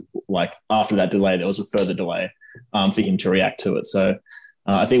it. There was, like, after that delay, there was a further delay for him to react to it. So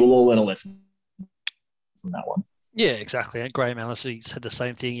I think we'll all learn a lesson from that one. Yeah, exactly. And Graham Ellis, he said the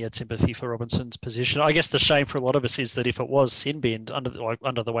same thing. He had sympathy for Robinson's position. I guess the shame for a lot of us is that if it was sin binned under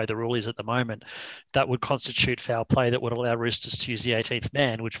the way the rule is at the moment, that would constitute foul play that would allow Roosters to use the 18th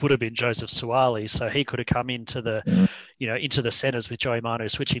man, which would have been Joseph Suwali. So he could have come into the, into the centres with Joey Manu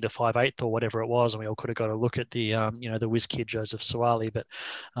switching to 5'8" or whatever it was, and we all could have got a look at the, the whiz kid Joseph Suwali. But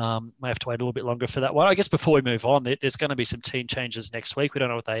may have to wait a little bit longer for that one. I guess before we move on, there's going to be some team changes next week. We don't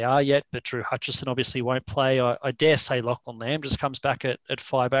know what they are yet, but Drew Hutchison obviously won't play. I dare say Lachlan Lamb just comes back at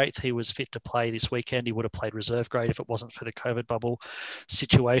 5'8". He was fit to play this weekend. He would have played reserve grade if it wasn't for the COVID bubble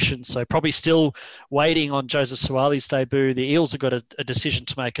situation. So probably still waiting on Joseph Suwali's debut. The Eels have got a decision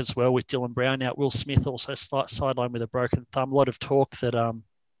to make as well with Dylan Brown out. Will Smith also sidelined with a broken thumb. A lot of talk that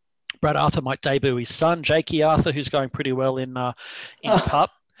Brad Arthur might debut his son, Jakey Arthur, who's going pretty well in Pup.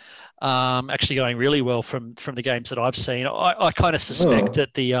 Actually going really well from the games that I've seen. I kind of suspect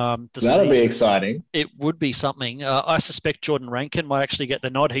that the that'll be exciting. It would be something. I suspect Jordan Rankin might actually get the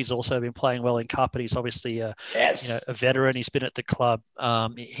nod. He's also been playing well in Cup, and he's obviously a veteran. He's been at the club.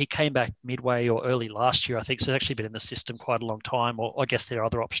 He came back midway or early last year, I think, so he's actually been in the system quite a long time. Or I guess their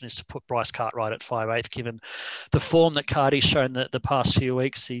other option is to put Bryce Cartwright at 5'8", given the form that Carty's shown the past few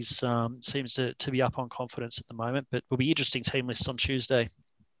weeks. He's seems to be up on confidence at the moment, but will be interesting team lists on Tuesday.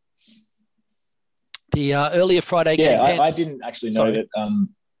 The earlier Friday game. Yeah, I didn't actually know that.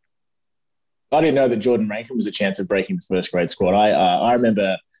 I didn't know that Jordan Rankin was a chance of breaking the first grade squad. I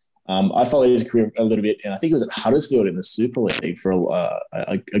remember I followed his career a little bit, and I think he was at Huddersfield in the Super League for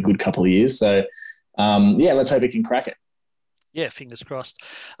a good couple of years. So, let's hope he can crack it. Yeah, fingers crossed.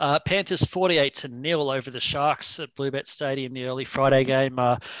 Panthers 48-0 over the Sharks at Bluebet Stadium, the early Friday game.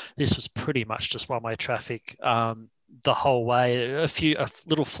 This was pretty much just one-way traffic the whole way. A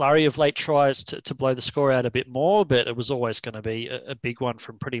little flurry of late tries to blow the score out a bit more, but it was always going to be a big one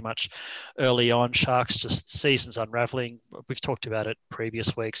from pretty much early on. Sharks just seasons unraveling. We've talked about it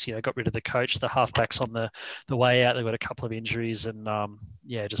previous weeks. Got rid of the coach, the halfbacks on the way out. They've got a couple of injuries, and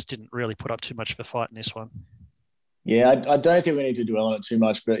just didn't really put up too much of a fight in this one. Yeah, I don't think we need to dwell on it too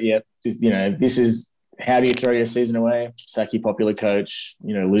much, but this is how do you throw your season away? Sack your popular coach,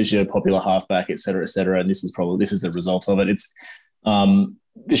 lose your popular halfback, et cetera, and this is the result of it. It's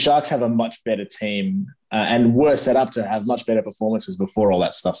the Sharks have a much better team and were set up to have much better performances before all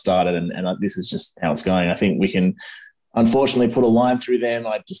that stuff started, and this is just how it's going. I think we can unfortunately put a line through them.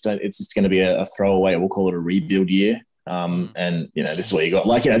 I just don't. It's just going to be a throwaway. We'll call it a rebuild year. And this is what you got.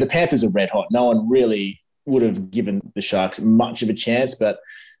 The Panthers are red hot. No one really would have given the Sharks much of a chance, but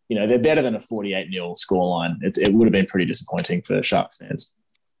they're better than a 48-0 scoreline. It would have been pretty disappointing for Sharks fans.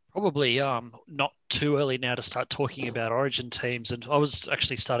 Probably not too early now to start talking about Origin teams. And I was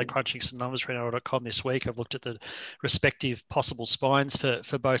actually started crunching some numbers for NRL.com this week. I've looked at the respective possible spines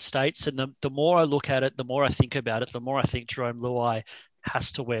for both states. And the more I look at it, the more I think about it, the more I think Jerome Luai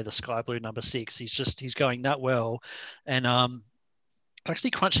has to wear the sky blue number 6. He's going that well. And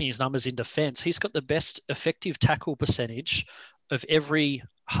actually crunching his numbers in defence, he's got the best effective tackle percentage of every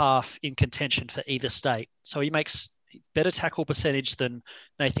half in contention for either state. So he makes better tackle percentage than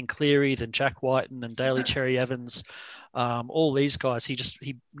Nathan Cleary, than Jack Whiten, than Daly Cherry Evans. All these guys, he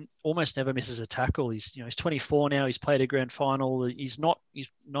almost never misses a tackle. He's 24 now. He's played a grand final. He's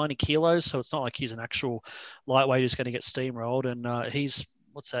 90 kilos, so it's not like he's an actual lightweight who's going to get steamrolled. And he's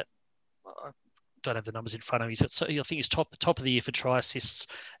what's that? I don't have the numbers in front of me. So I think he's top of the year for try assists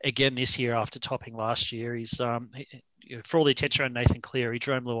again this year after topping last year. He's for all the attention on Nathan Cleary,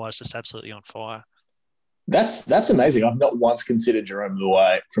 Jerome Luai is just absolutely on fire. That's amazing. I've not once considered Jerome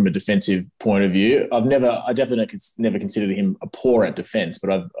Luai from a defensive point of view. I definitely never considered him a poor at defense,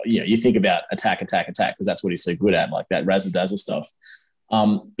 but you think about attack, because that's what he's so good at, like that razzle-dazzle stuff.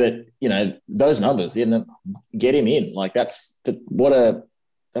 But those numbers, get him in. That's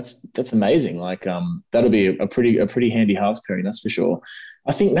amazing. That'll be a pretty handy halves pairing, that's for sure.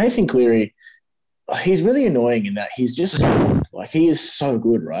 I think Nathan Cleary, he's really annoying in that he's just so good. He is so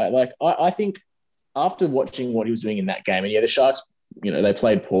good, right? I think after watching what he was doing in that game, and the Sharks, they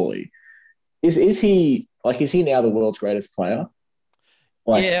played poorly. Is he now the world's greatest player?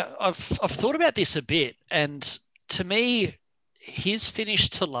 I've thought about this a bit, and to me, his finish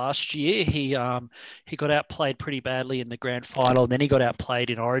to last year, he got outplayed pretty badly in the grand final, and then he got outplayed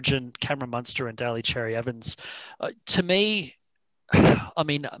in Origin. Cameron Munster and Daly Cherry Evans. To me,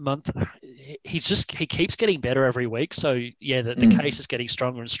 he keeps getting better every week. So the case is getting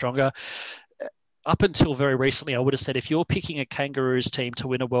stronger and stronger. Up until very recently, I would have said if you're picking a Kangaroos team to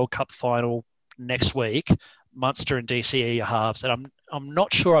win a World Cup final next week, Munster and DC are your halves. And I'm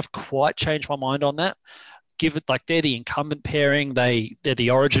not sure I've quite changed my mind on that. give it like they're the incumbent pairing. They're the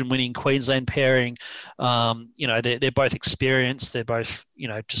Origin winning Queensland pairing. They're both experienced. They're both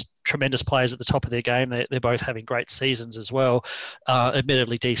just tremendous players at the top of their game. They're both having great seasons as well.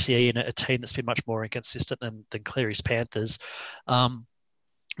 Admittedly, DCE in a team that's been much more inconsistent than Cleary's Panthers.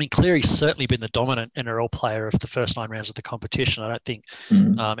 Cleary's certainly been the dominant NRL player of the first 9 rounds of the competition. I don't think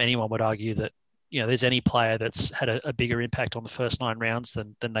anyone would argue that there's any player that's had a bigger impact on the first 9 rounds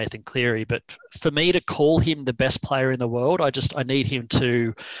than Nathan Cleary. But for me to call him the best player in the world, I need him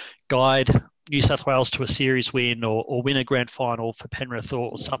to guide New South Wales to a series win or win a grand final for Penrith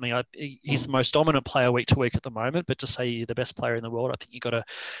or something. He's the most dominant player week to week at the moment, but to say you're the best player in the world, I think you've got to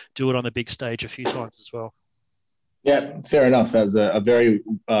do it on the big stage a few times as well. Yeah, fair enough. That was a very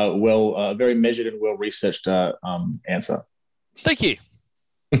very measured and well-researched answer. Thank you.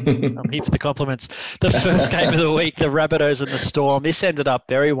 I'm here for the compliments. The first game of the week, the Rabbitohs and the Storm. This ended up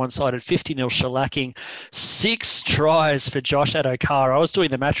very one-sided, 50-0 shellacking. 6 tries for Josh Adokar. I was doing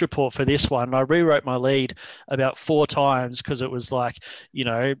the match report for this one, and I rewrote my lead about 4 times because it was like,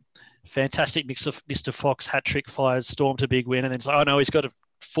 fantastic mix of Mr. Fox hat-trick fires Storm to big win, and then it's like, oh no, he's got a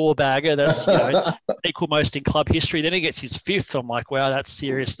 4-bagger. That's equal most in club history. Then he gets his 5th. I'm like, wow, that's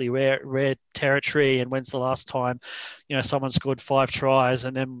seriously rare territory. And when's the last time someone scored 5 tries?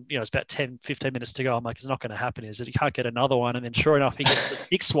 And then it's about 10-15 minutes to go. I'm like, it's not going to happen, is it? He can't get another one. And then sure enough, he gets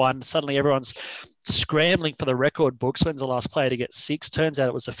the 6th one. Suddenly everyone's scrambling for the record books. When's the last player to get 6? Turns out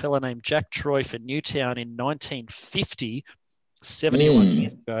it was a fella named Jack Troy for Newtown in 1950, 71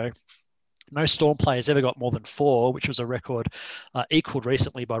 years ago. No Storm players ever got more than 4, which was a record equaled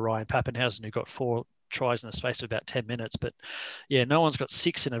recently by Ryan Pappenhausen, who got 4 tries in the space of about 10 minutes. But yeah, no one's got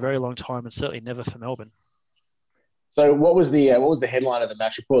 6 in a very long time, and certainly never for Melbourne. So what was the headline of the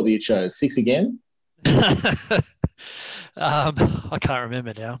match report that you chose? 6 again? I can't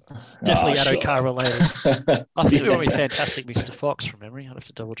remember now. It's definitely Adokar related. I think it went with fantastic Mr. Fox from memory. I'd have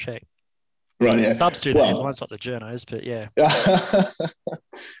to double check. Right, yeah. Subs do the headlines, not the journos, but yeah.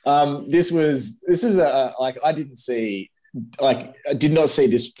 This was I did not see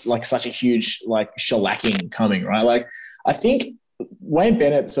this like such a huge like shellacking coming, right? Like I think Wayne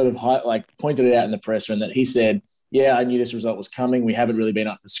Bennett sort of pointed it out in the presser, and that he said, "Yeah, I knew this result was coming. We haven't really been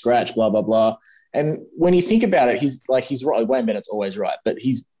up to scratch, blah blah blah." And when you think about it, he's right. Wayne Bennett's always right, but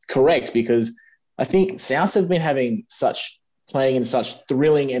he's correct because I think Souths have been playing in such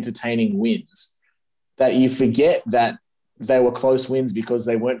thrilling, entertaining wins that you forget that they were close wins because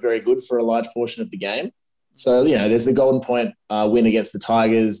they weren't very good for a large portion of the game. So, there's the Golden Point win against the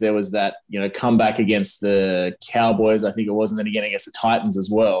Tigers. There was that, comeback against the Cowboys, I think it was, and then again against the Titans as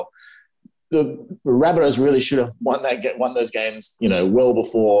well. The Rabbitohs really should have won those games, well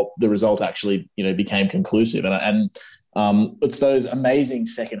before the result actually, became conclusive. And it's those amazing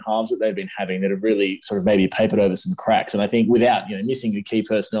second halves that they've been having that have really sort of maybe papered over some cracks. And I think without, missing the key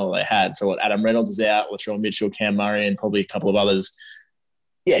personnel they had, so Adam Reynolds is out, Latrell Mitchell, Cam Murray, and probably a couple of others.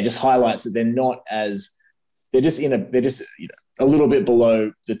 Yeah, just highlights that they're just a little bit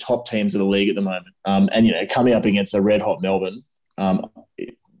below the top teams of the league at the moment. And coming up against a red hot Melbourne,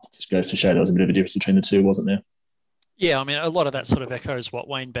 it just goes to show there was a bit of a difference between the two, wasn't there? Yeah, I mean, a lot of that sort of echoes what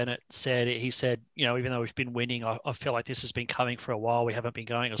Wayne Bennett said. He said, even though we've been winning, I feel like this has been coming for a while. We haven't been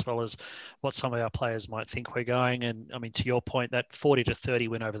going as well as what some of our players might think we're going. And I mean, to your point, that 40-30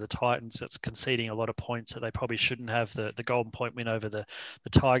 win over the Titans, that's conceding a lot of points that they probably shouldn't have. The Golden Point win over the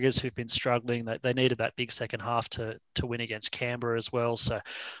Tigers, who've been struggling, they needed that big second half to win against Canberra as well. So,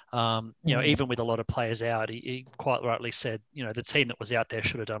 even with a lot of players out, he quite rightly said, the team that was out there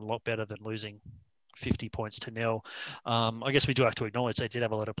should have done a lot better than losing 50 points to 0. I guess we do have to acknowledge they did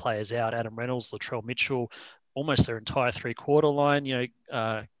have a lot of players out. Adam Reynolds, Latrell Mitchell, almost their entire 3-quarter line.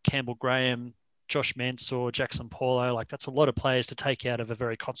 Campbell Graham, Josh Mansour, Jackson Paulo. Like that's a lot of players to take out of a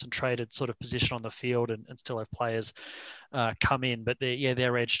very concentrated sort of position on the field and still have players come in. But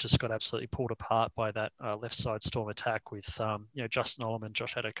their edge just got absolutely pulled apart by that left side Storm attack with Justin Olam and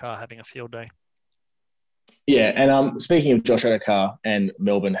Josh Adokar having a field day. Yeah, and speaking of Josh Adokar and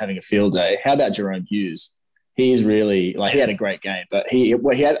Melbourne having a field day, how about Jerome Hughes? He's really he had a great game, but he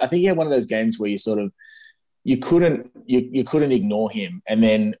had one of those games where you couldn't ignore him, and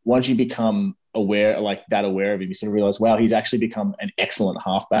then once you become aware of him, you sort of realize, wow, he's actually become an excellent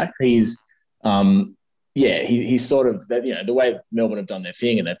halfback. He's he's sort of the way Melbourne have done their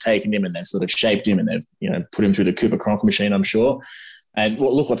thing, and they've taken him and they've sort of shaped him and they've put him through the Cooper Cronk machine, I'm sure. And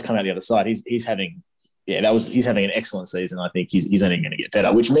look what's come out the other side. He's having an excellent season. I think he's only going to get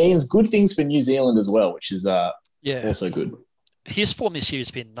better, which means good things for New Zealand as well, which is also good. his form this year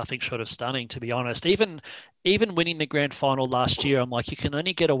has been nothing short of stunning, to be honest. Even winning the grand final last year, I'm like, you can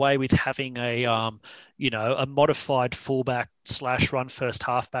only get away with having a modified fullback / run first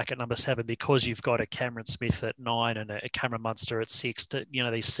halfback at number 7 because you've got a Cameron Smith at 9 and a Cameron Munster at 6 to,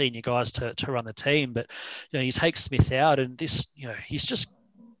 these senior guys to run the team. But, you take Smith out and this, he's just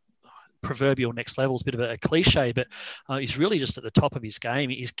proverbial next level is a bit of a cliche, but he's really just at the top of his game.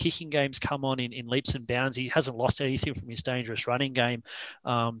 His kicking game's come on in leaps and bounds. He hasn't lost anything from his dangerous running game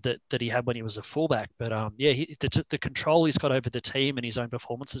that he had when he was a fullback. But the control he's got over the team and his own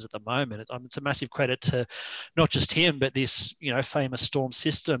performances at the moment, it's a massive credit to not just him, but this famous Storm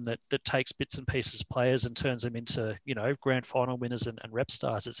system that takes bits and pieces of players and turns them into grand final winners and rep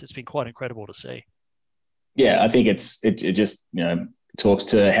stars. It's been quite incredible to see. Yeah, I think it just talks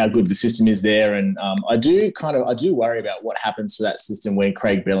to how good the system is there, and I do worry about what happens to that system when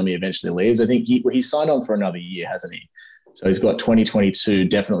Craig Bellamy eventually leaves. I think he's signed on for another year, hasn't he? So he's got 2022.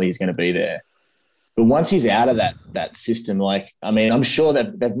 Definitely, he's going to be there. But once he's out of that system, I'm sure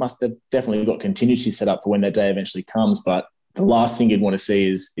they've definitely got contingency set up for when that day eventually comes. But the last thing you'd want to see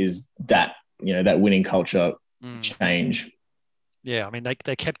is that that winning culture change. Yeah, I mean,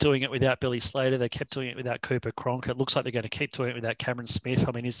 they kept doing it without Billy Slater. They kept doing it without Cooper Cronk. It looks like they're going to keep doing it without Cameron Smith.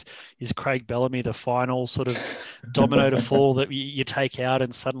 I mean, is Craig Bellamy the final sort of domino to fall that you take out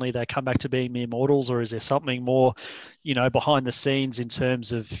and suddenly they come back to being mere mortals? Or is there something more, behind the scenes in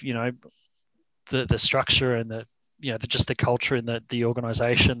terms of, the structure and just the culture and the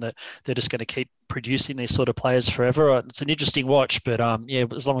organisation that they're just going to keep producing these sort of players forever? It's an interesting watch, but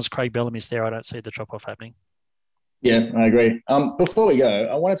as long as Craig Bellamy's there, I don't see the drop-off happening. Yeah, I agree. Before we go,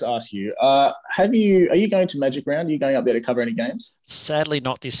 I wanted to ask you, are you going to Magic Round? Are you going up there to cover any games? Sadly,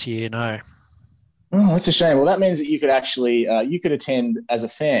 not this year, no. Oh, that's a shame. Well, that means that you could actually attend as a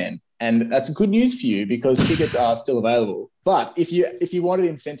fan, and that's good news for you because tickets are still available. But if you wanted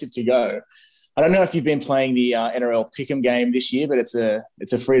incentive to go, I don't know if you've been playing the NRL Pick'em game this year, but it's a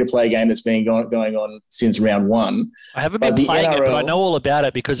free-to-play game that's been going on since round 1. I haven't been playing it, but I know all about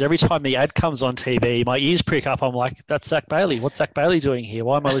it because every time the ad comes on TV, my ears prick up. I'm like, that's Zach Bailey. What's Zach Bailey doing here?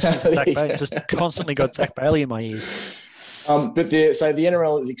 Why am I listening to Zach Bailey? It's just constantly got Zach Bailey in my ears. So the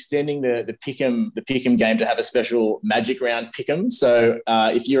NRL is extending the Pick'em game to have a special Magic Round Pick'em. So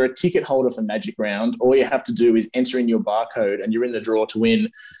if you're a ticket holder for Magic Round, all you have to do is enter in your barcode and you're in the draw to win.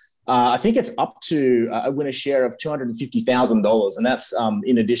 I think it's up to win a share of $250,000, and that's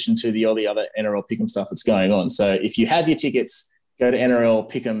in addition to all the other NRL Pick'em stuff that's going on. So if you have your tickets, go to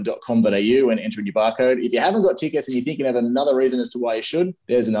nrlpick'em.com.au and enter in your barcode. If you haven't got tickets and you're thinking of another reason as to why you should,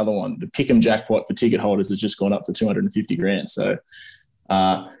 there's another one. The Pick'em jackpot for ticket holders has just gone up to $250,000. So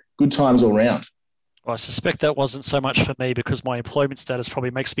good times all round. Well, I suspect that wasn't so much for me because my employment status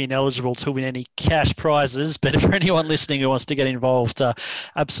probably makes me ineligible to win any cash prizes. But for anyone listening who wants to get involved,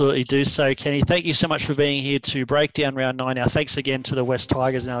 absolutely do so. Kenny, thank you so much for being here to break down round 9. Now, thanks again to the West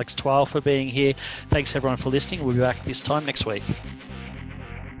Tigers and Alex Twal for being here. Thanks, everyone, for listening. We'll be back this time next week.